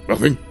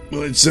 nothing.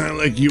 Well, it sounded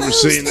like you were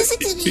saying listen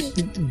to me.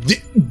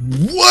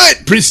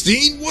 What,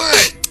 Pristine?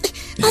 What?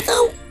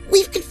 Although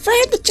we've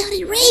confirmed that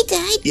Johnny Ray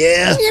died,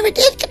 we never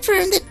did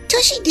confirm that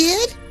Tushy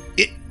did.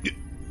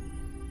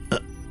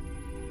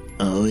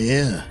 Oh,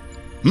 yeah.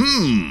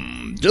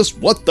 Just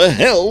what the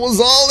hell was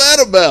all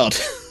that about?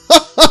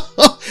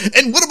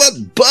 And what about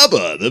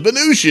Bubba, the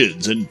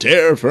Venusians, and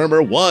Terra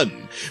Firma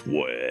 1?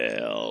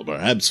 Well,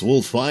 perhaps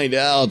we'll find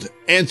out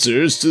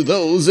answers to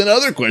those and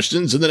other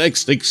questions in the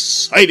next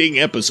exciting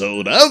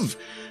episode of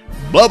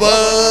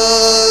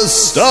Bubba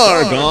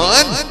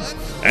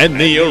Stargone and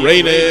the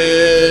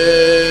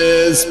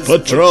Uranus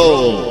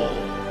Patrol.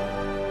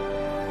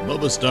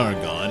 Bubba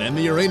Stargone and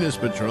the Uranus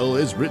Patrol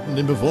is written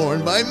and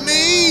performed by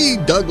me,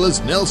 Douglas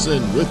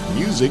Nailsin, with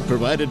music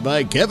provided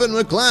by Kevin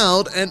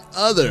MacLeod and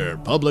other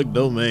public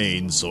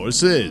domain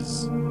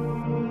sources.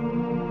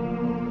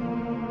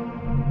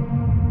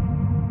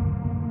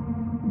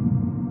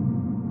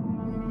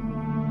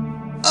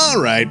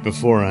 All right,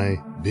 before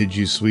I bid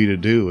you sweet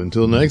adieu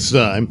until next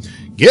time,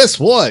 guess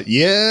what?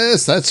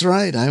 Yes, that's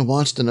right. I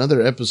watched another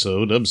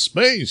episode of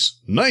Space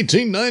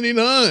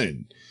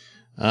 1999.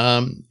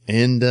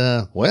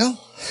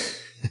 Well,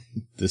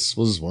 this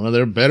was one of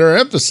their better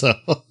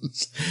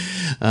episodes.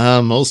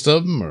 Most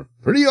of them are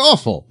pretty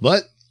awful,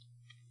 but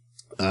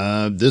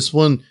this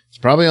one is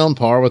probably on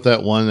par with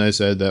that one I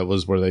said that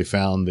was where they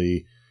found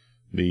the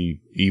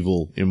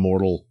evil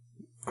immortal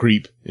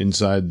creep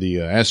inside the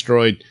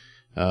asteroid.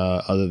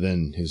 Other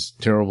than his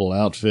terrible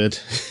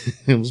outfit,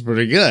 it was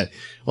pretty good.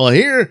 Well,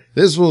 here,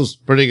 this was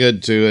pretty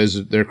good too,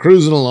 as they're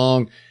cruising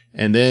along,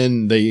 and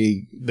then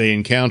they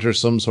encounter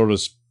some sort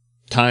of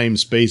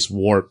time-space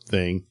warp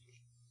thing.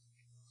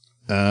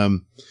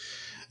 And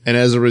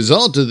as a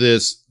result of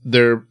this,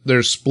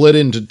 they're split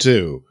into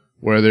two,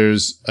 where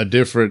there's a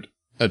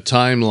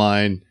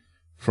timeline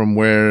from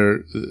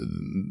where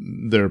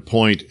their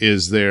point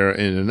is there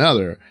in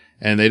another.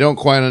 And they don't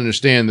quite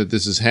understand that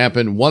this has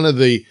happened. One of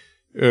the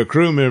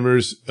crew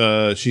members,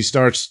 she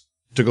starts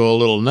to go a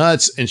little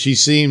nuts, and she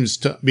seems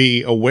to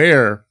be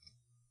aware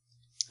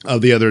of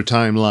the other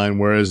timeline,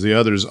 whereas the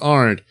others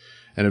aren't.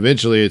 And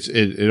eventually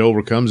it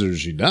overcomes her.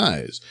 She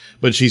dies,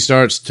 but she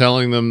starts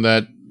telling them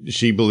that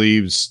she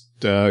believes,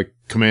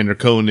 Commander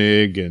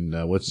Koenig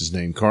and, what's his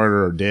name,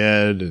 Carter are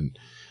dead and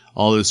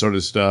all this sort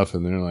of stuff.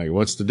 And they're like,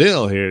 what's the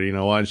deal here? You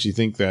know, why did she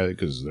think that?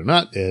 Because they're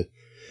not dead.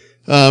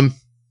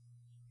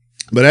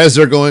 But as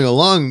they're going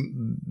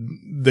along,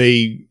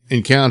 they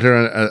encounter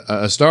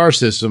a star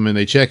system, and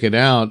they check it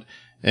out,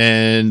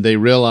 and they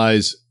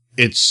realize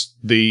it's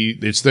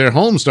their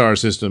home star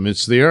system.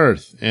 It's the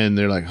Earth. And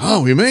they're like,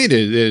 oh, we made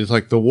it. It's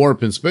like the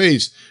warp in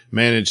space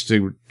managed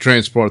to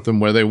transport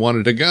them where they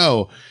wanted to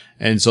go.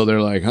 And so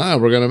they're like,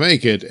 we're going to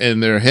make it.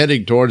 And they're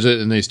heading towards it,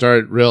 and they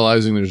start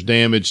realizing there's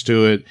damage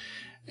to it.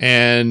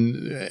 And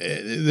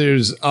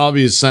there's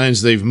obvious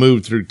signs they've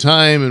moved through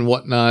time and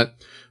whatnot,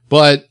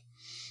 but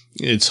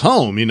it's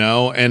home, you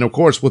know, and of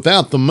course,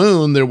 without the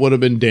moon, there would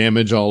have been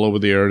damage all over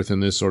the Earth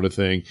and this sort of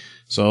thing.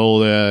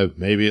 So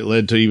maybe it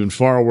led to even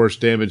far worse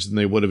damage than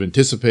they would have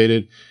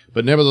anticipated.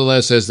 But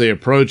nevertheless, as they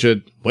approach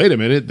it, wait a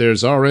minute,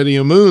 there's already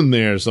a moon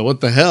there. So what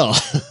the hell?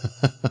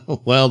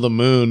 Well, the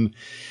moon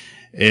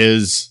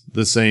is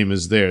the same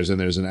as theirs, and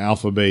there's an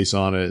alpha base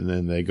on it, and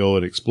then they go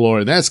and explore.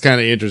 And that's kind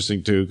of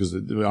interesting too, because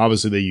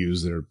obviously they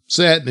use their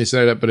set and they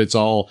set it up, but it's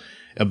all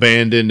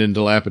abandoned and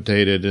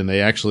dilapidated, and they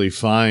actually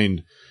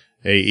find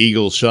a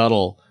Eagle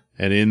shuttle,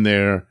 and in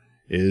there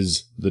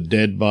is the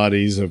dead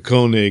bodies of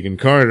Koenig and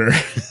Carter.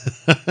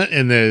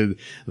 And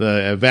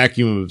the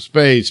vacuum of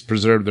space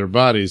preserved their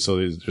bodies, so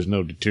there's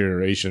no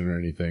deterioration or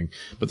anything,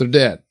 but they're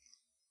dead.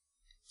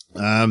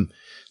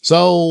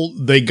 So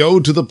they go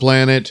to the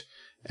planet,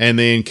 and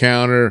they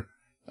encounter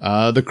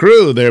the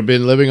crew. They've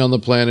been living on the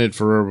planet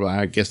for,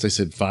 I guess they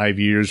said 5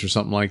 years or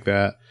something like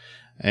that.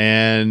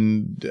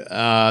 And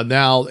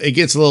now it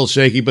gets a little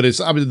shaky, but it's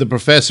obviously the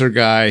professor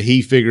guy.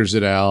 He figures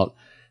it out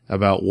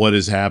about what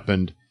has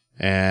happened.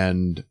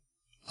 And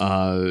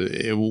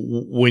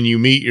when you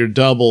meet your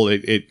double,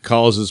 it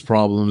causes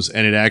problems,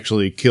 and it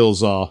actually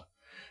kills off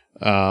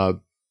the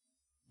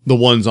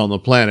ones on the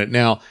planet.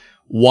 Now,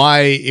 why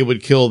it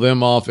would kill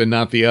them off and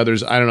not the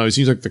others, I don't know. It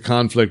seems like the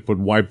conflict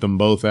would wipe them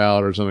both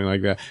out or something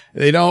like that.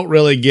 They don't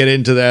really get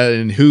into that,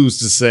 and who's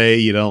to say?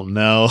 You don't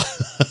know.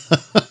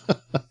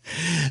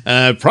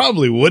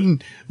 Probably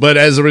wouldn't, but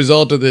as a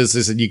result of this,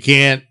 they said you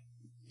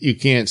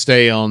can't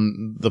stay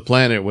on the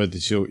planet with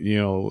us.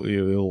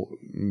 You'll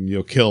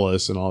kill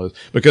us and all this,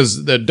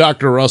 because the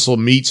Dr. Russell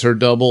meets her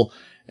double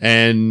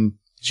and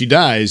she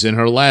dies, and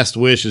her last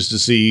wish is to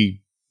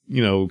see,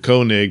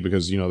 Koenig,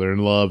 because, they're in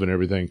love and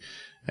everything.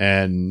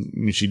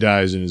 And she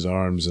dies in his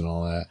arms and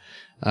all that.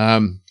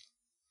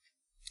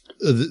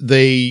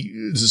 They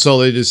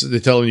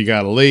tell him you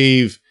gotta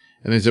leave.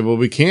 And they said, well,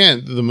 we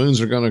can't. The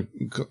moons are going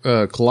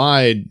to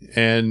collide.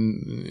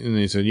 And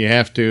they said, you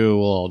have to.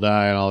 We'll all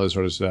die and all this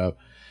sort of stuff.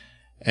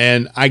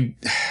 And I'm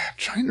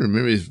trying to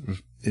remember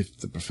if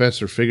the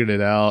professor figured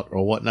it out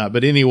or whatnot.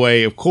 But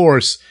anyway, of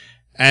course,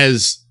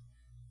 as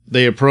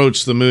they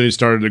approached the moon, it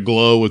started to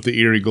glow with the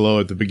eerie glow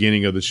at the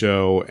beginning of the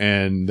show.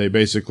 And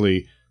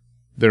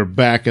they're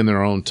back in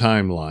their own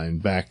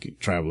timeline, back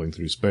traveling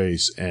through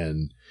space.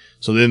 And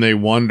so then they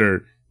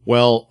wonder,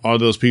 well, are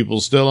those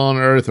people still on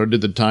Earth, or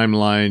did the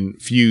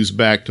timeline fuse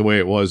back to the way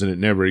it was and it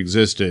never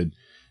existed?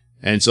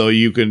 And so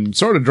you can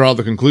sort of draw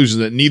the conclusion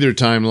that neither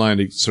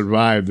timeline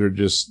survived. They're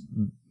just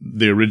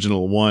the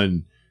original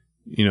one,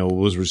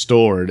 was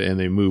restored, and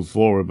they move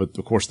forward. But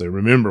of course they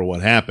remember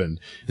what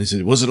happened. And they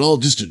said, was it all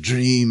just a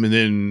dream? And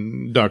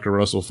then Dr.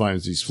 Russell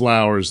finds these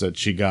flowers that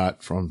she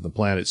got from the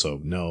planet.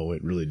 So no,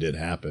 it really did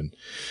happen.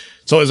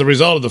 So as a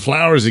result of the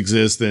flowers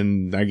exist,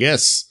 then I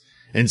guess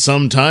in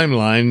some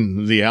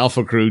timeline, the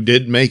Alpha crew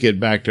did make it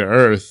back to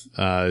Earth.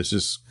 It's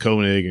just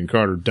Koenig and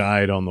Carter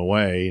died on the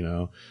way,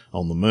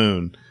 on the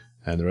moon.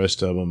 And the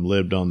rest of them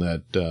lived on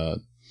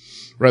that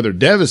rather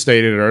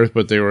devastated Earth,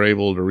 but they were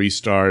able to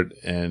restart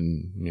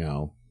and,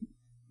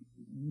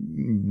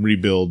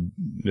 rebuild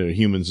their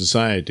human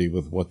society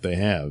with what they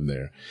have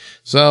there.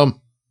 So,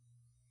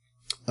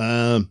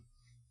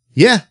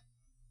 yeah,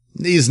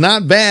 he's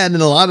not bad,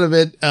 and a lot of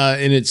it,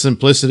 in its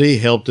simplicity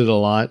helped it a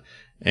lot.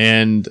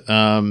 And,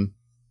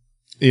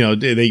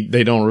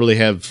 they don't really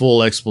have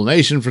full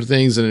explanation for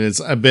things. And it's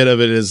a bit of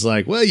it is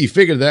like, well, you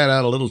figured that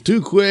out a little too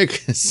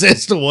quick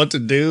as to what to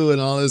do and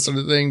all this sort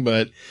of thing.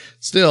 But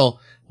still,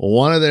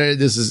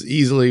 this is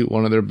easily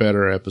one of their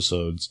better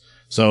episodes.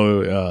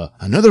 So,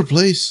 Another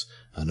Place,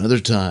 Another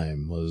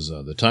Time was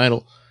the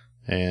title.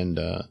 And,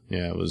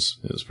 it was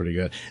pretty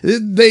good.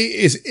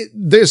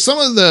 There's some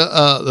of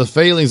the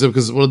failings of,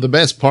 because one of the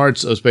best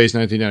parts of Space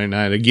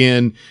 1999,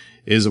 again,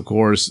 is of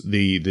course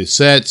the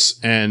sets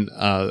and,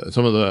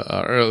 some of the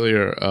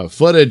earlier,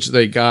 footage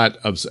they got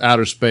of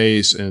outer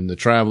space and the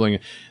traveling.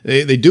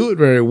 They do it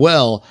very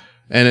well.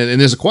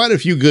 And there's quite a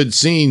few good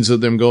scenes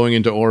of them going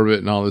into orbit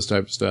and all this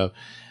type of stuff.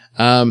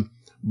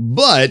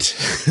 But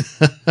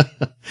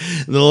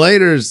the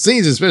later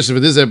scenes, especially for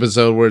this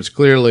episode, where it's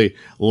clearly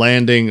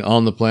landing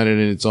on the planet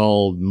and it's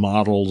all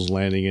models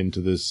landing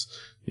into this,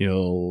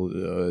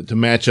 to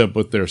match up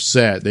with their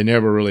set. They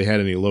never really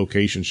had any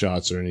location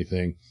shots or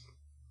anything.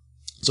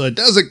 So it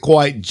doesn't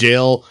quite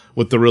gel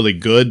with the really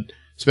good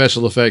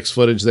special effects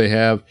footage they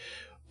have,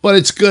 but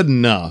it's good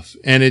enough.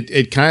 And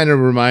it kind of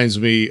reminds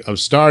me of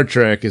Star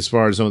Trek as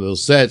far as some of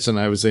those sets. And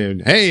I was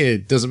saying, hey,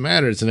 it doesn't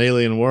matter. It's an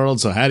alien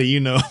world. So how do you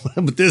know?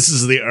 But this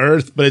is the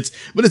Earth, but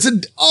it's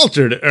an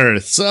altered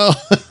Earth. So,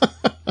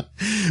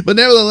 but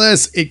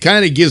nevertheless, it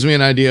kind of gives me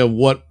an idea of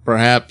what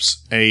perhaps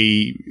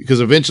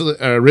because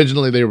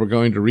originally they were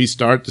going to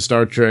restart the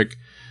Star Trek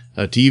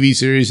TV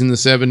series in the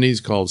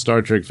 70s called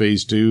Star Trek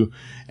Phase 2.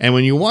 And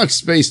when you watch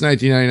Space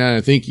 1999, I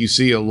think you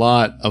see a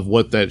lot of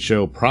what that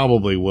show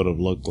probably would have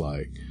looked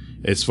like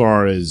as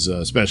far as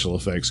special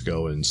effects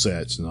go and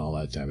sets and all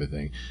that type of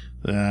thing.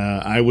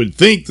 I would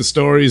think the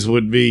stories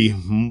would be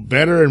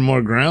better and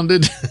more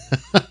grounded.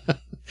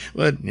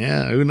 But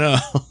yeah, who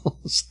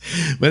knows?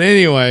 But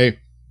anyway,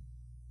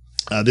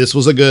 this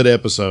was a good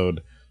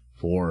episode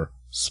for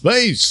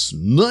Space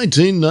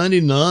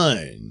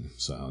 1999.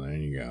 So there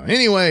you go.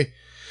 Anyway,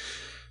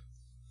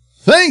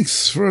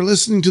 thanks for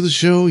listening to the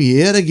show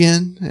yet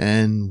again,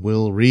 and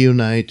we'll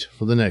reunite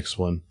for the next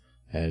one.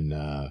 And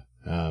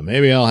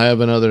maybe I'll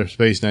have another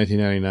Space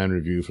 1999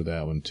 review for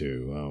that one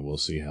too. We'll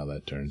see how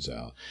that turns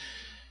out.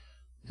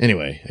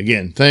 Anyway,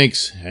 again,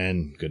 thanks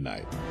and good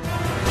night.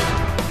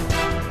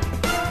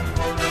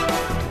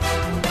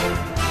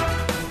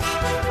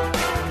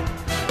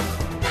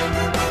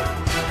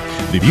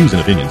 The views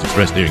and opinions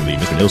expressed during the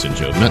Mr. Nailsin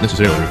Show do not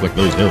necessarily reflect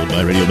those held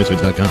by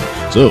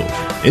RadioMisfits.com. So,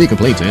 any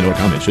complaints and or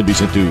comments should be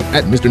sent to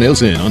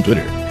 @MrNailsin on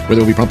Twitter, where they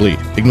will be promptly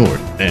ignored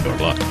and or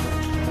blocked.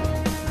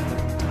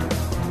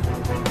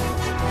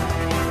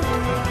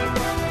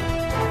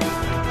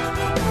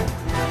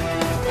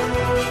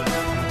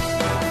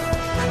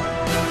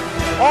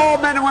 All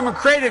men and women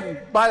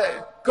created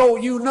by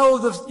you know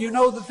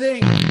the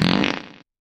thing.